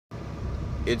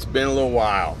It's been a little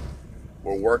while.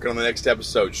 We're working on the next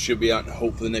episode. Should be out in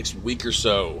hopefully the next week or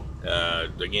so.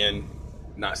 Again,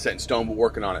 not set in stone, but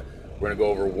working on it. We're going to go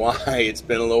over why it's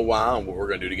been a little while and what we're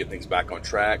going to do to get things back on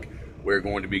track. We're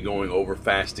going to be going over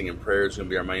fasting and prayer. It's going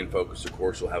to be our main focus. Of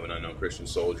course, we'll have an unknown Christian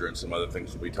soldier and some other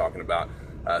things we'll be talking about.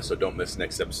 So don't miss the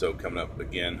next episode coming up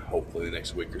again, hopefully the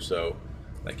next week or so.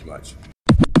 Thank you much.